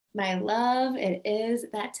My love, it is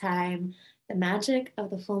that time. The magic of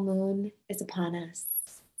the full moon is upon us.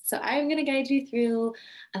 So I'm going to guide you through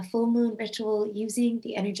a full moon ritual using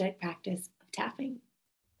the energetic practice of tapping.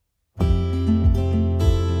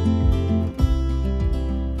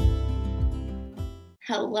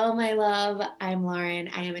 Hello, my love. I'm Lauren.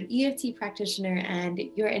 I am an EFT practitioner and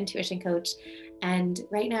your intuition coach. And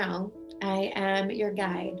right now, I am your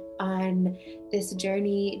guide on this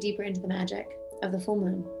journey deeper into the magic of the full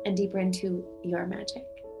moon and deeper into your magic.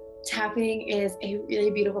 Tapping is a really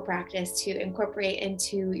beautiful practice to incorporate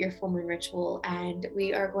into your full moon ritual, and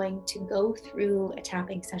we are going to go through a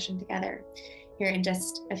tapping session together here in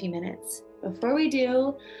just a few minutes. Before we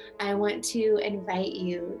do, I want to invite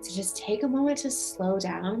you to just take a moment to slow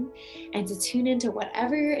down and to tune into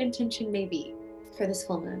whatever your intention may be for this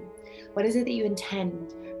full moon. What is it that you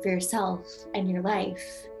intend for yourself and your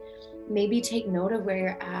life? Maybe take note of where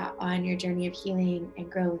you're at on your journey of healing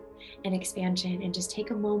and growth and expansion, and just take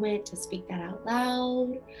a moment to speak that out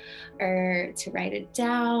loud, or to write it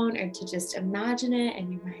down, or to just imagine it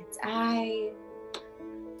in your mind's eye.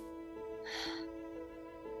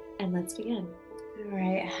 And let's begin. All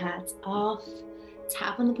right, hats off.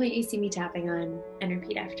 Tap on the point you see me tapping on and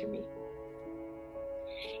repeat after me.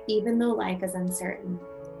 Even though life is uncertain,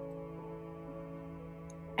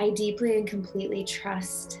 I deeply and completely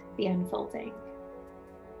trust the unfolding.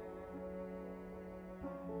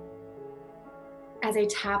 As I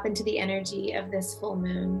tap into the energy of this full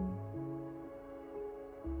moon,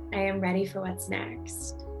 I am ready for what's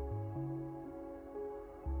next.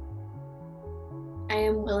 I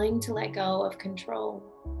am willing to let go of control.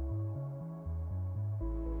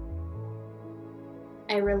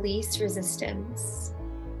 I release resistance.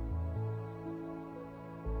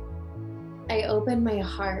 I open my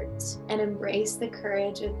heart and embrace the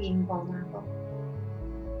courage of being vulnerable.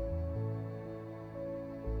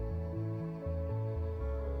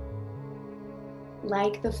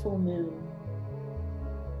 Like the full moon,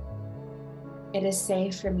 it is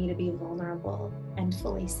safe for me to be vulnerable and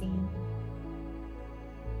fully seen.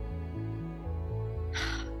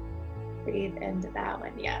 Breathe into that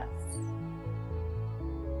one, yes.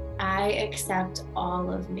 I accept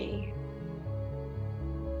all of me.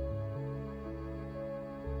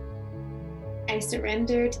 I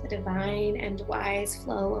surrender to the divine and wise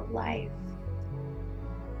flow of life.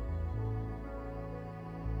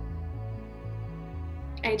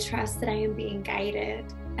 I trust that I am being guided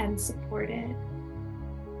and supported.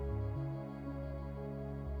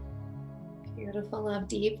 Beautiful, love.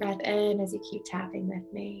 Deep breath in as you keep tapping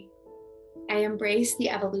with me. I embrace the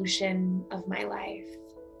evolution of my life.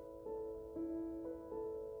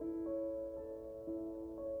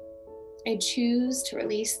 I choose to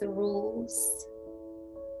release the rules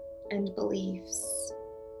and beliefs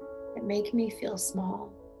that make me feel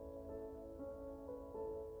small.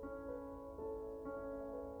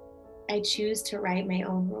 I choose to write my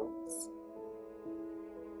own rules.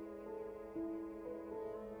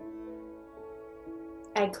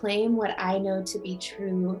 I claim what I know to be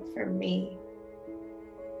true for me.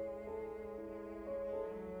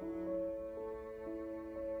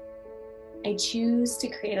 I choose to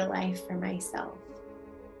create a life for myself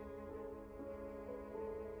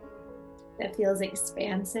that feels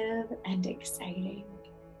expansive and exciting.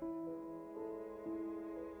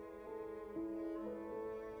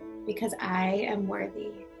 Because I am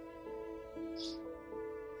worthy.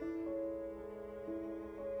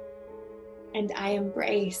 And I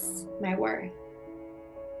embrace my worth.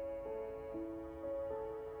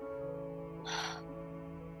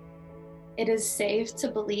 It is safe to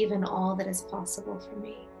believe in all that is possible for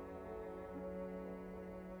me.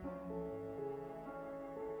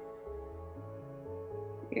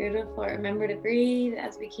 Beautiful. Remember to breathe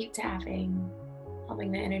as we keep tapping,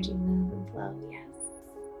 helping the energy move and flow. Yes.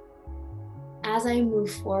 As I move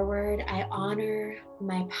forward, I honor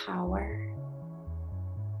my power.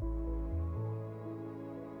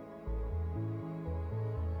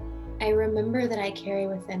 I remember that I carry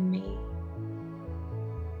within me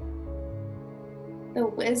the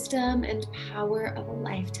wisdom and power of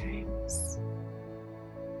lifetimes.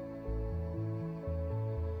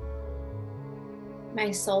 My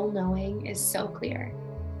soul knowing is so clear.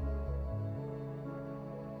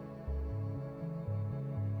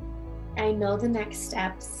 I know the next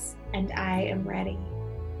steps and I am ready.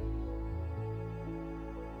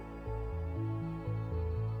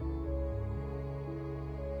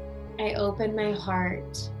 I open my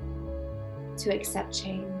heart to accept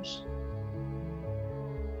change.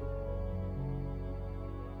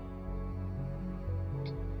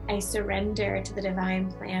 I surrender to the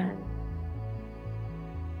divine plan.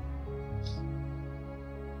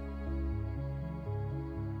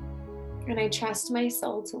 And I trust my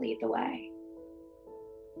soul to lead the way.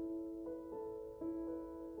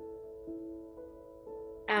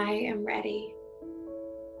 I am ready.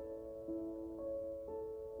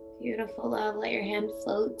 Beautiful, love. Let your hand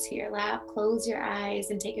float to your lap. Close your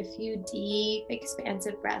eyes and take a few deep,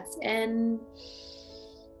 expansive breaths in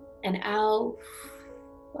and out,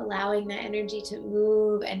 allowing that energy to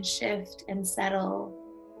move and shift and settle.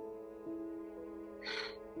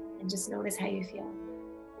 And just notice how you feel.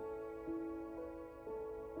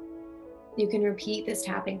 You can repeat this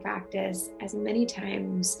tapping practice as many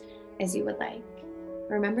times as you would like.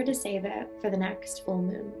 Remember to save it for the next full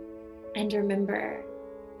moon. And remember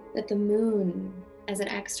that the moon as an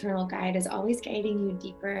external guide is always guiding you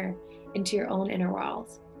deeper into your own inner world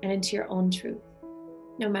and into your own truth.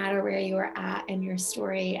 No matter where you are at in your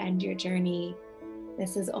story and your journey,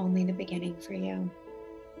 this is only the beginning for you.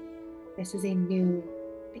 This is a new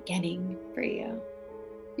beginning for you.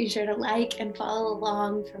 Be sure to like and follow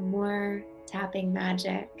along for more tapping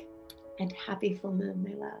magic, and happy full moon,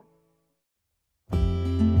 my love.